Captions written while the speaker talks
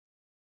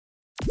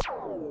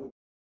Are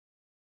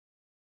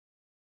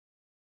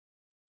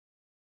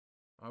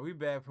we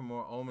back for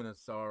more Omen of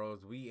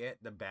Sorrows? We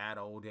at the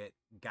battle that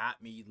got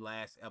me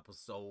last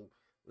episode.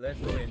 Let's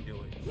go ahead and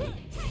do it.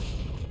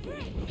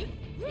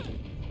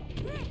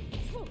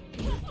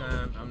 This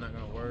time, I'm not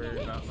gonna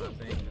worry about my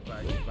things.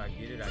 If I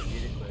get it, I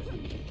get it. But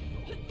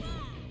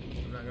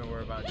I'm not gonna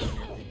worry about doing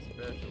anything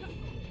special.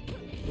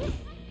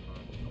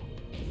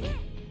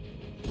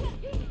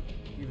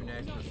 Even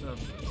ask for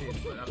something tips,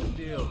 but I'm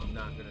still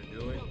not gonna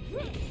do it.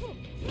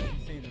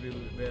 It seems to be a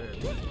little better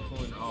at least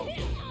pulling off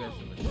the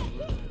special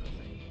maneuver.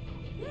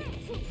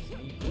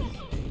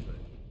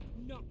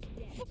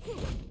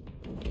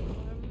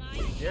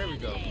 There we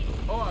go.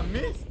 Oh, I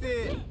missed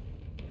it.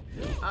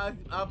 I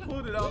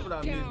pulled it off, but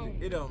I missed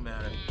it. It don't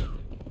matter.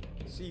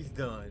 She's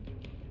done.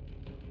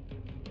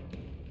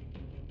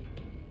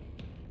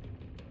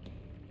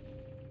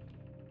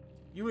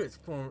 You're as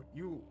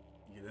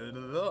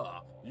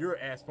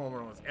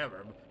formidable as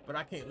ever, but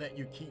I can't let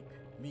you keep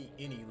me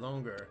any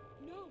longer.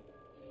 No.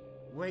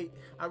 Wait,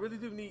 I really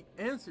do need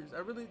answers. I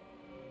really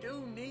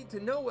do need to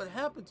know what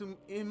happened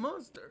in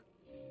Monster.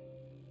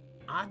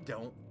 I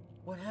don't.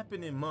 What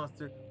happened in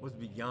Monster was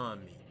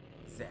beyond me,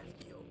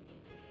 Zafkiel.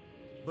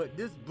 But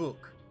this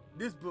book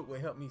will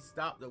help me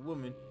stop the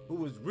woman who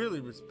was really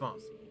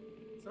responsible.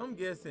 So I'm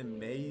guessing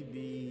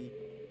maybe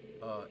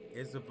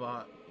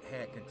Isabel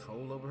had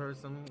control over her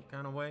some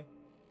kind of way.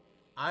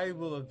 I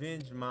will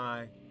avenge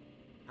Monster.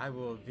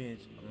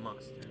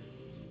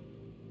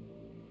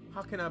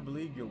 How can I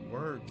believe your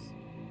words?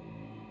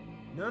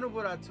 None of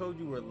what I told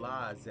you were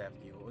lies,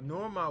 Zafkiel,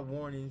 nor my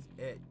warnings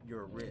at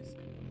your risk.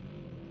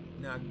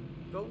 Now,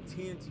 go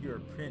tend to your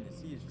apprentice.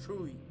 He is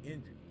truly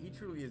injured. He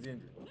truly is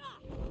injured.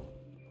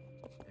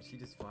 And she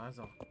just flies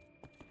off.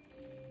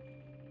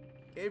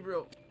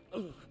 Gabriel,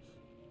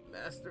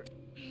 Master,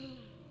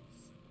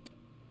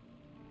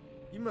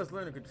 you must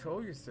learn to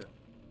control yourself.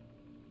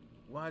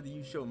 Why do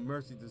you show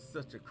mercy to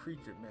such a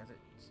creature, Master?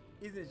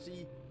 Isn't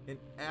she an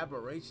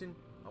aberration?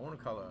 I want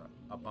to call her an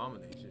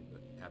abomination,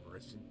 but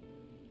aberration.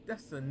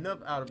 That's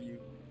enough out of you.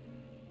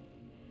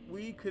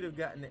 We could have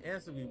gotten the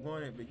answer we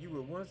wanted, but you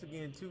were once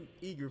again too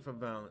eager for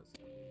violence.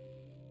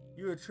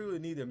 You are truly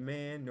neither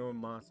man nor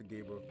monster,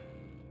 Gabriel.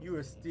 You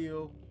are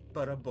still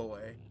but a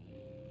boy.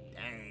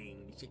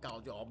 Dang, she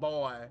called you a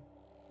boy.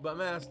 But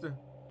Master,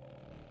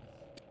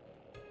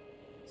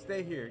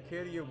 stay here,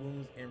 care to your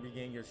wounds, and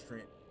regain your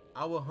strength.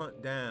 I will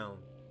hunt down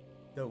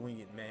the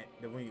winged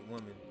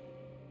woman.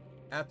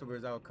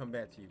 Afterwards, I will come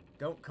back to you.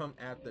 Don't come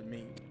after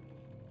me.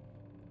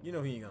 You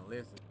know he ain't gonna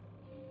listen.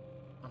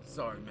 I'm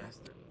sorry,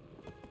 Master.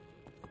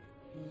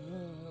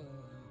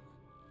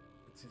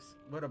 Just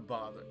what a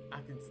bother.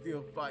 I can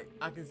still fight.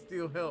 I can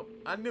still help.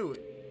 I knew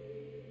it.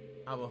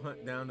 I will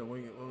hunt down the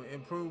winged woman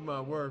and prove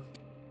my worth.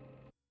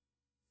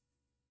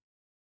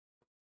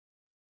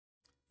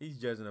 He's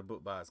judging a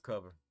book by its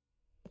cover.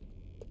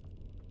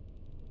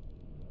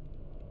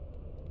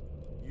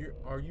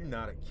 Are you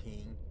not a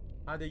king?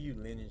 How dare you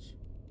lineage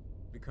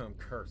become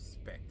cursed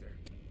specter?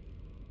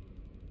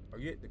 Are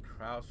you at the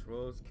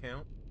crossroads,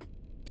 Count?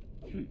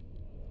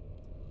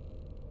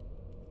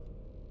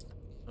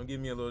 I'm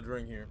giving me a little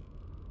drink here.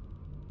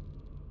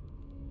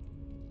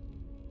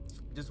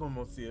 Just one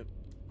more sip.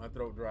 My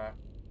throat dry.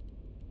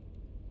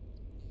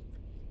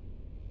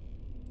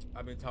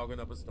 I've been talking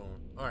up a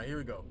storm. All right, here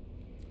we go.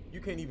 You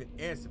can't even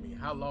answer me.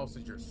 How lost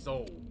is your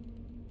soul?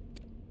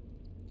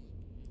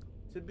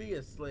 To be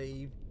a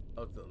slave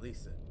of the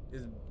Lisa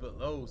is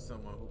below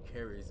someone who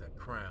carries a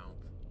crown.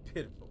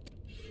 Pitiful.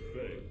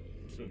 Beg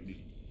to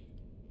me.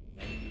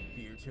 And you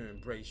fear to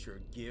embrace your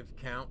gift,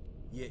 Count?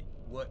 Yet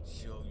what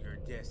shall your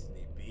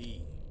destiny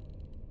be?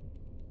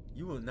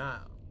 You will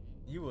not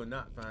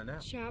find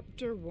out.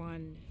 Chapter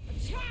 1.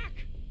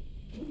 Attack!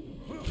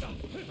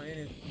 Plan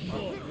is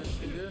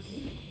this.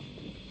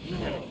 I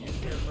haven't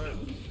used him much.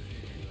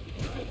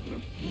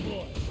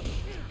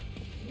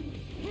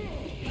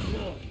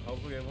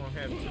 Hopefully I won't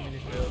have too many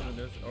fails in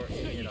this or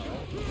any at all.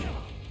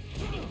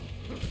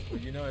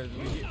 But you know, as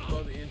we get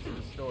further into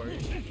the story,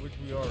 which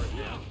we are right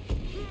now,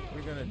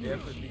 we're gonna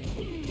definitely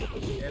be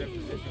at a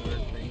position where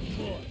things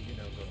will, you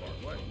know, go our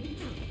way.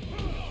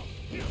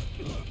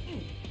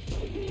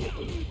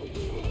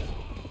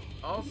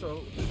 Also,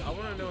 I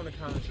want to know in the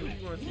comments who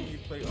you want to see me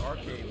play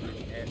arcade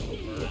with at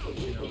first.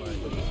 You know, like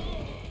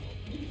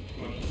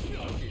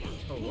get the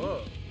toe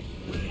up.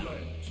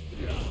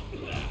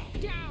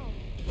 Down!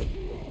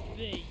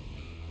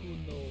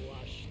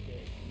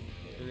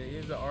 So there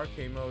is the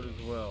arcade mode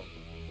as well.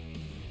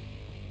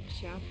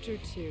 Chapter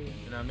 2.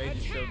 And I may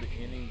just show the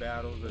ending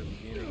battles at the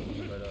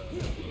beginning, but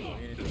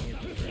anything in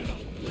between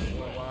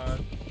wise.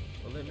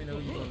 But let me know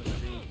who you want to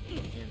see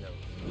in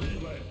those.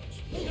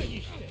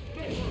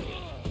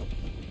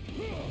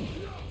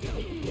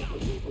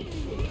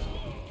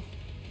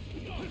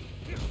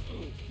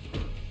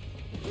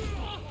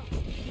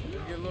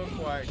 Get a little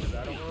quiet because I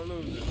don't want to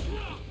lose this.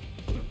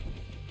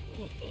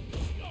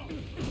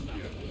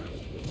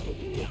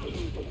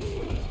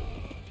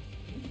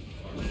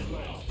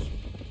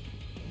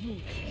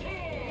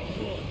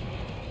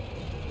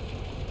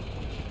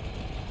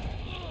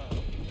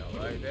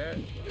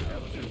 that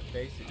was his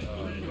basic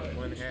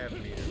 1/2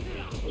 meter.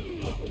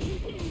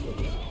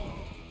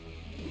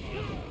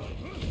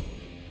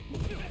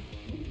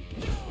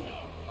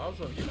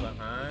 Also, if you're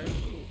behind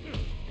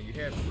and you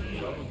have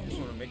trouble, you just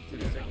want to make it to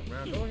the second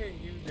round, go ahead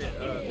and use that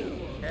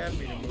 1/2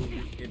 meter move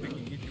if it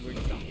can get you where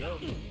you can go.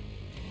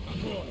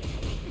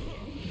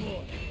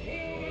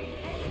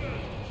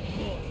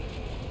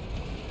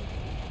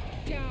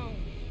 Down.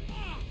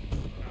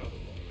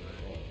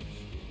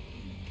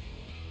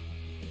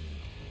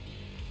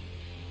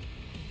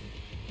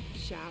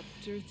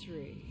 Chapter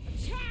 3.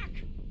 Attack!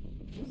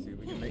 See if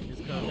we can make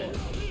this comeback.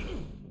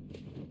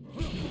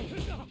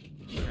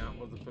 Count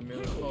was a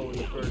familiar foe in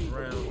the first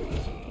round.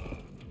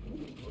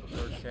 Or the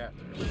first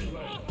chapter.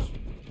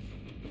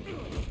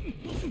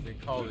 They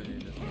called it in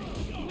this game.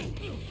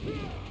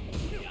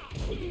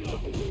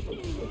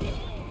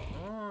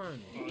 On.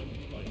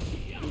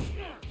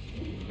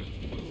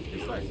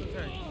 It's like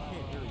sometimes you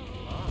can't really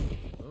block.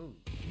 Ooh.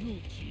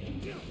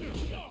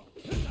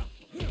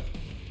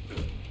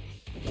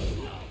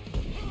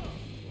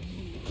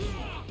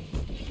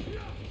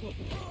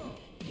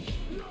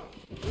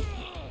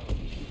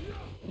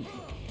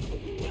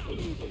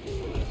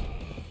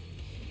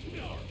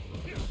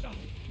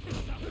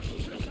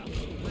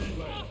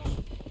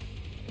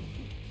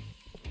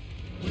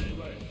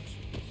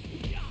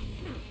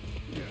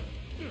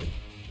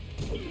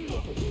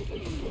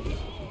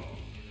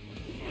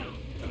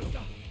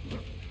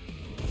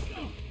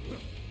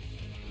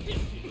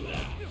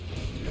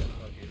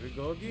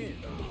 Go again.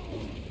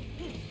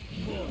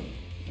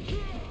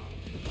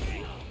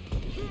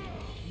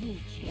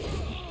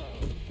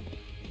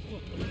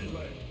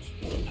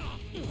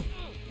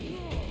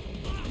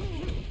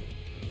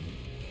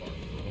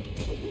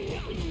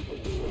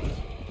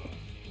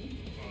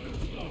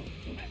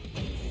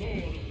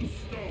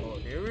 Oh,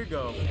 here we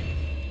go.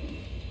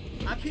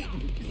 I keep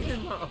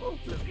missing my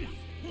ultimate.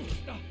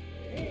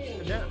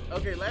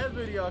 Okay, last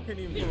video I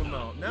couldn't even pull them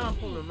out. Now I'm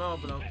pulling them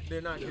out, but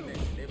they're not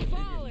connected. They're getting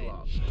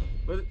blocked.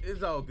 But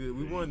it's all good.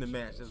 We won the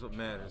match. That's what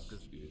matters.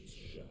 Cause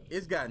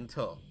it's gotten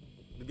tough.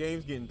 The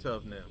game's getting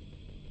tough now.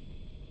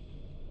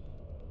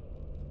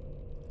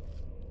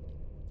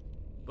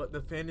 But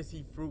the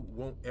fantasy fruit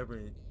won't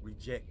ever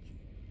reject you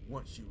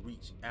once you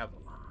reach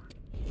Avalon.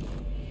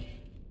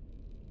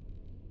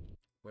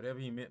 Whatever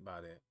he meant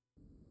by that.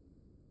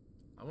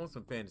 I want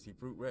some fantasy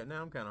fruit right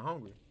now. I'm kind of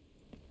hungry.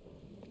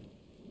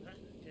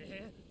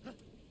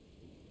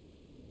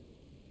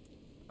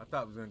 I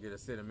thought I was gonna get a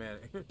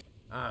cinematic.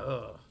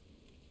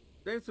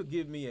 Thanks for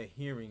giving me a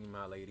hearing,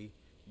 my lady.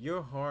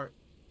 Your heart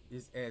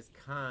is as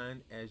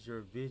kind as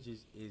your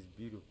visage is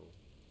beautiful.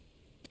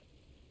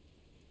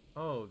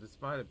 Oh,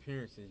 despite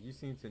appearances, you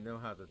seem to know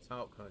how to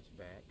talk,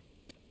 Hunchback.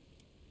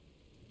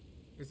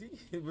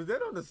 Was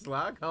that on the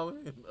slide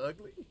calling him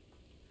ugly?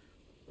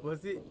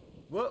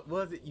 What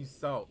was it you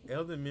saw?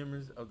 Elder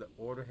members of the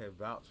order have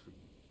vouched for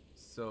you,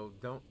 so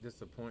don't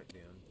disappoint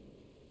them.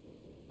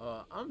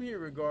 I'm here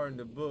regarding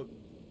the book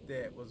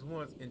that was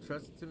once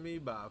entrusted to me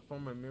by a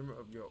former member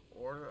of your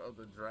Order of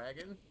the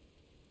Dragon.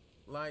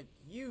 Like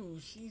you,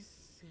 she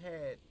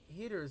had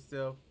hid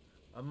herself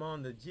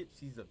among the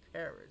gypsies of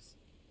Paris,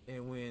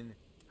 and when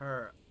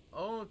her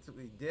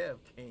ultimately death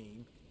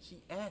came,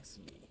 she asked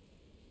me.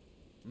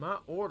 My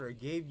order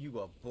gave you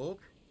a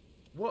book?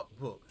 What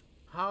book?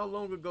 How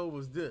long ago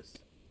was this?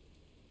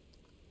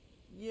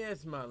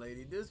 Yes, my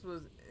lady, this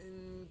was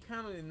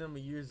counted a number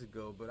of years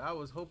ago, but I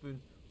was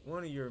hoping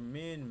one of your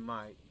men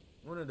might,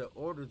 one of the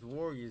Order's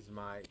warriors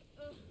might.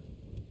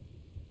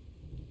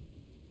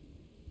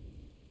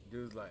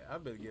 Dude's like, I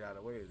better get out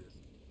of the way of this.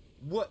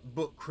 What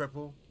book,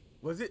 cripple?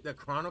 Was it the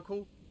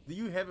Chronicle? Do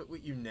you have it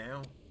with you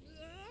now?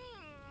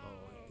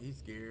 Oh, he's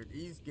scared.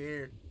 He's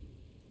scared.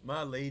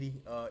 My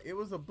lady, it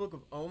was a book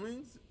of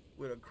omens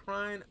with a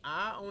crying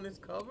eye on its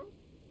cover.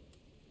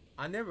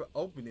 I never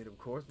opened it, of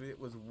course, but it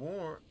was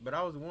warned. But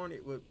I was warned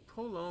it would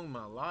prolong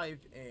my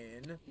life.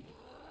 And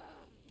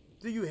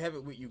do you have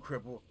it with you,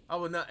 cripple? I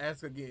will not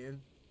ask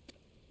again.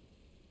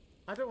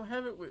 I don't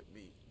have it with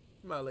me,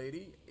 my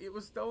lady. It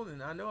was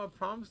stolen. I know I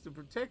promised to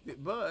protect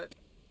it, but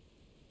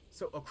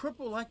so a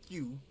cripple like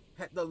you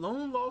had the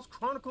long lost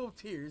Chronicle of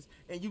Tears,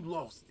 and you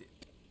lost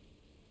it.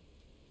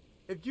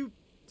 If you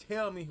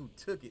tell me who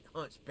took it,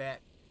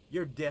 Hunchback,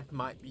 your death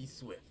might be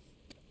swift.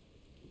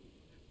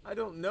 I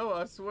don't know,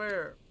 I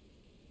swear.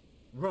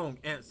 Wrong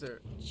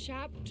answer.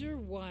 Chapter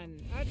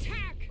 1.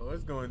 Attack! Oh,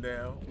 it's going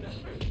down.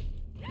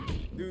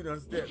 Dude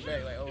done step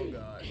back like, oh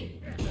god.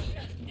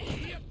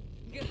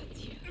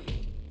 Gotcha.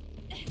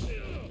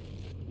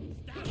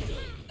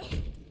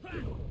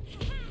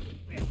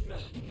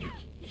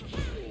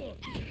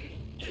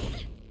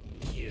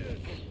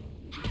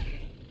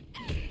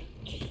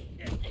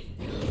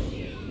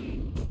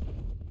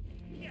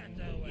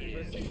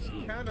 But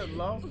she kind of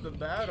lost the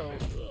battle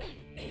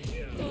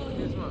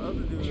against my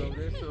other dude over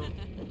there, so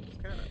it's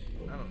kind of,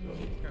 I don't know,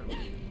 it's kind of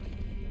weird.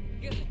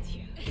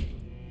 Gotcha.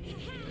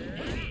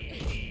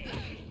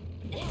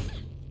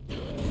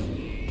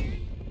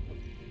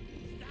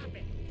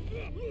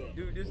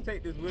 Dude, just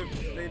take this whip and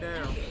stay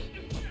down.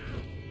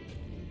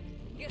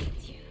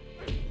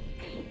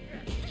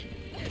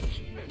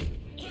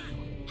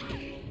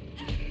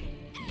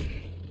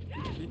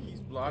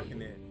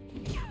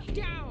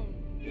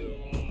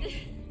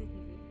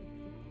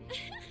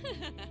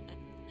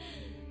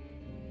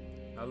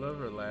 I love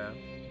her laugh.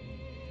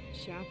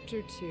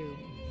 Chapter 2.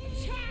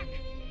 Attack!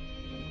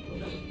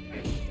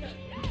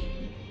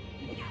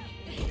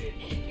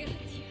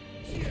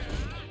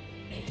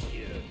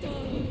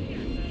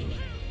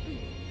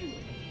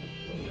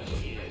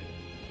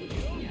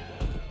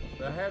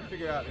 So I have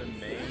figured out the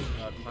main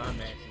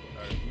climax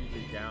are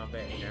usually down,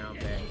 back,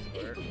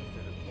 square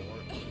instead of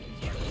forward.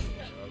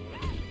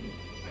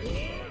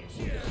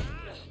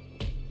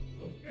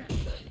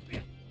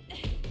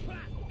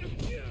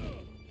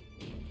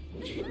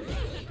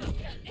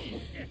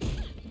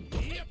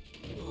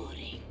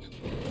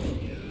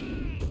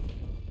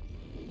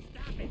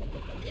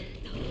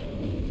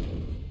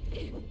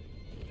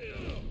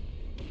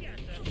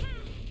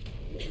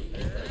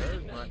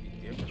 Hers might be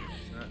different.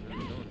 It's not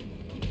really doing it.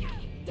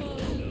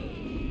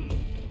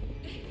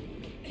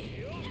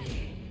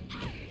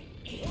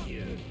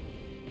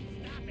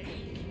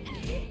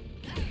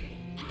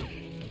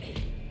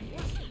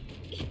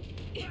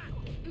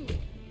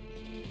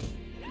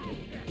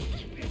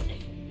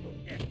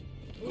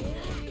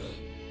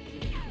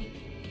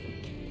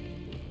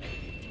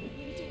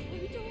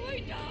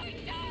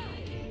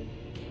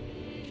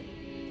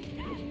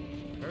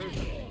 Hers is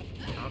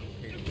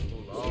complicated to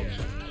pull off.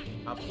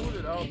 I pulled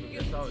it off, but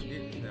that's all it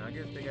did just now. I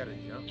guess they gotta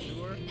jump to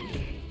her.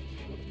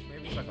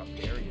 Maybe it's like a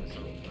parry or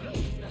something.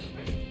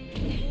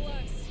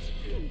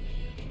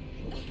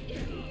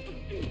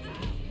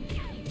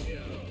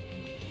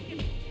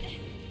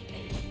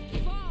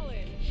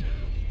 Fallen!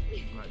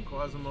 Alright,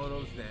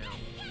 Quasimodo's down.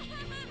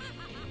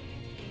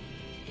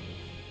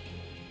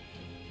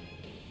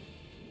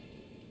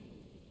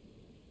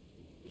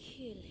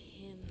 Kill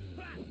him.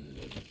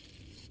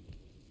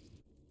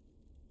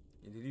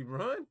 And did he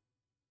run?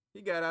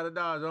 He got out of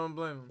dodge, I don't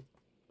blame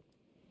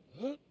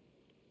him.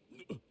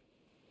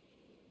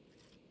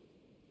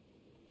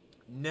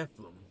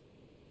 Nephilim,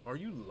 are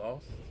you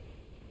lost?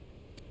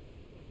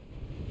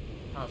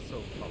 How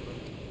so, Papa?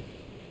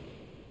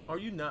 Are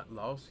you not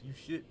lost? You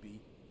should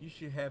be. You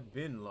should have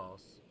been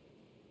lost.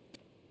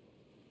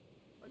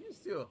 Are you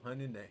still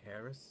hunting the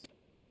Harris?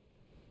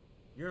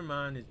 Your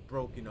mind is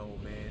broken,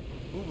 old man.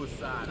 Move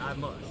aside, I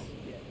must.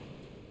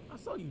 I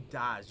saw you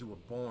die as you were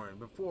born,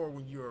 before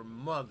when you were a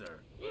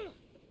mother.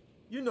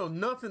 You know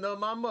nothing of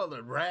my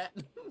mother, rat.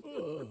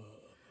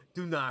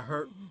 Do not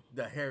hurt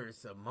the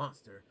Harris, a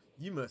monster.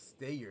 You must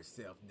stay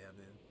yourself,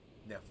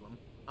 Nephilim.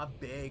 I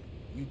beg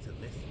you to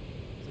listen.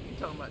 So you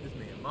talking about this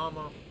man,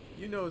 Mama?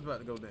 You know it's about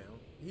to go down.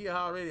 He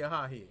already a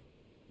hothead.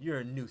 You're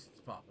a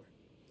nuisance, Papa.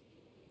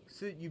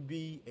 Should you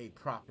be a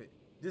prophet,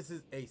 this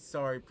is a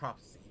sorry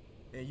prophecy,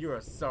 and you're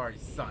a sorry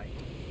sight.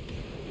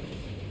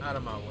 Out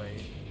of my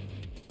way.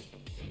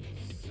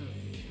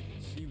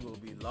 She will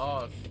be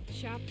lost.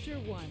 Chapter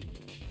 1.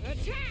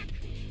 Attack!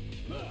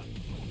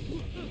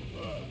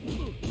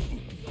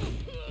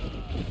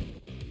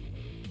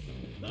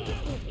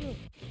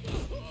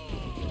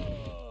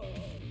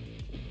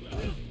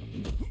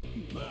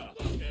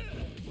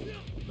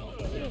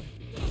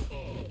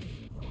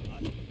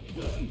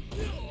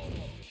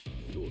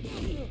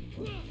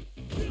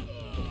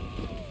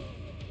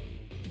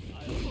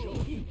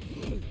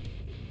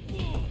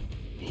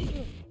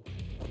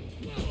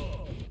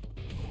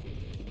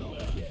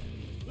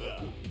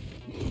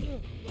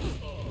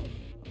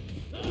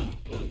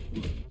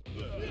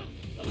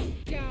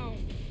 Down!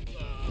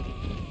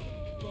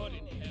 God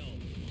in hell,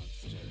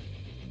 monster.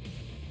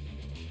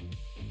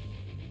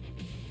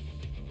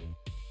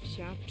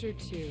 Chapter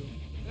 2.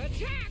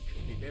 Attack!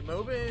 Keep it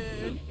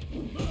moving.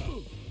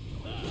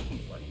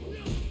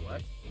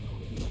 What?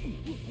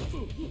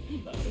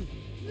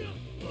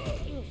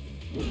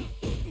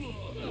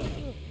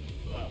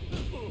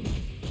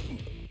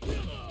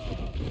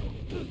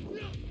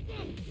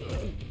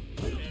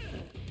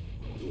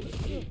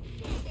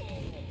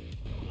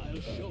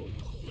 I'll show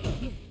you.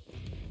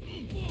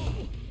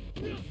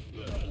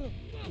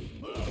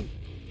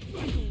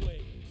 Back away.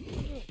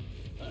 Back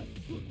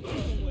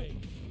away.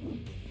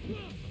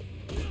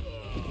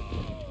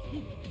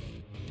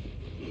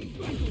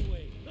 Back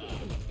away.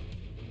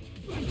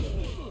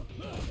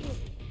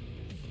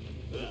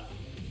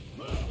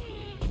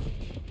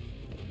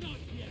 Not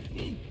yet.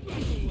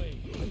 Back away.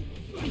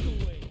 Back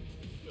away.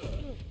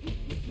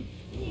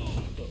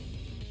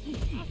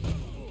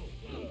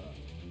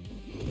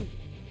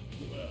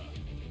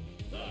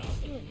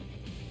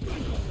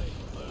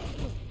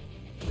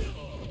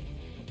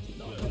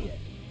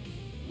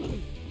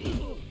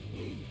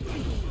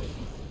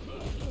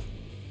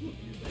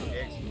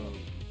 X move.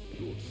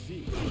 You'll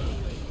see.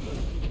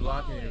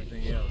 Blocking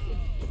everything else.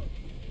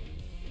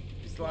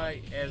 It's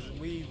like as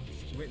we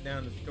went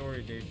down the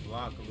story, they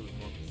block a little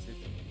more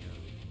consistently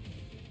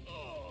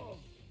now.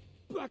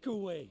 Back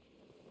away.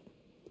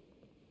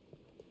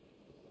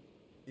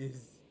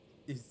 Is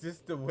this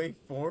the way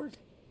forward?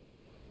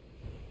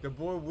 The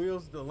boy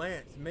wields the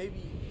lance.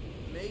 Maybe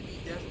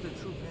that's the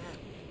true path.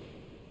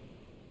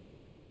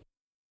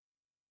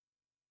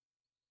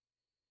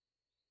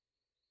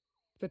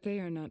 But they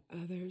are not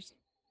others.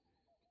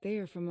 They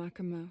are from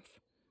Akamouth,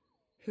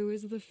 who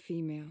is the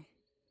female.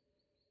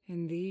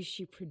 And these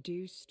she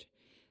produced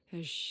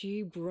as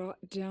she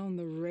brought down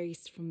the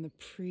race from the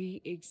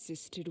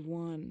pre-existed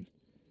one.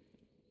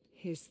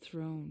 His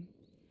throne,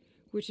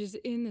 which is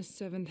in the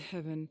seventh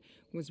heaven,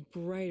 was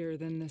brighter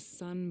than the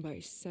sun by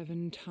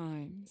 7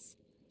 times.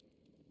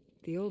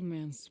 The old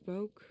man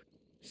spoke,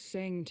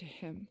 saying to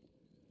him,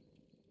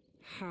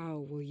 "How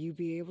will you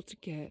be able to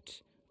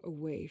get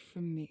away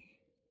from me?"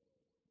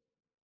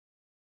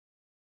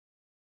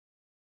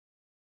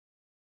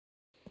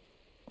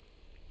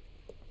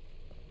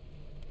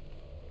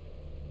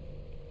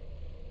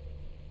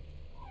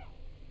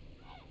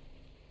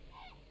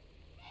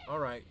 All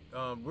right,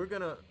 we're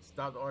gonna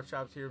stop the art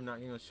shops here. We're not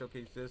gonna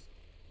showcase this.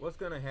 What's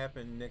gonna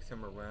happen next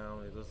time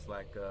around? It looks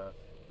like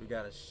we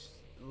got a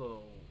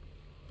little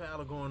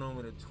battle going on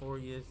with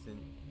Notorious and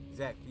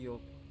Zach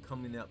Field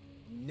coming up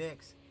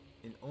next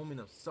in Omen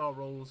of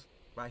Sorrows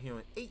right here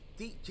on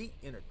ADG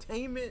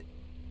Entertainment.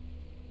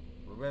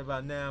 But right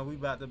about now, we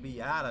about to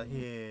be out of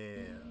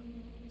here.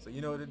 So you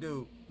know what to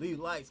do. Leave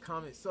likes,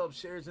 comments, subs,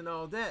 shares, and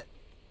all that.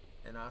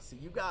 And I'll see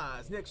you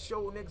guys next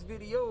show, next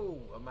video.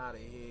 I'm out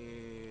of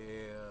here.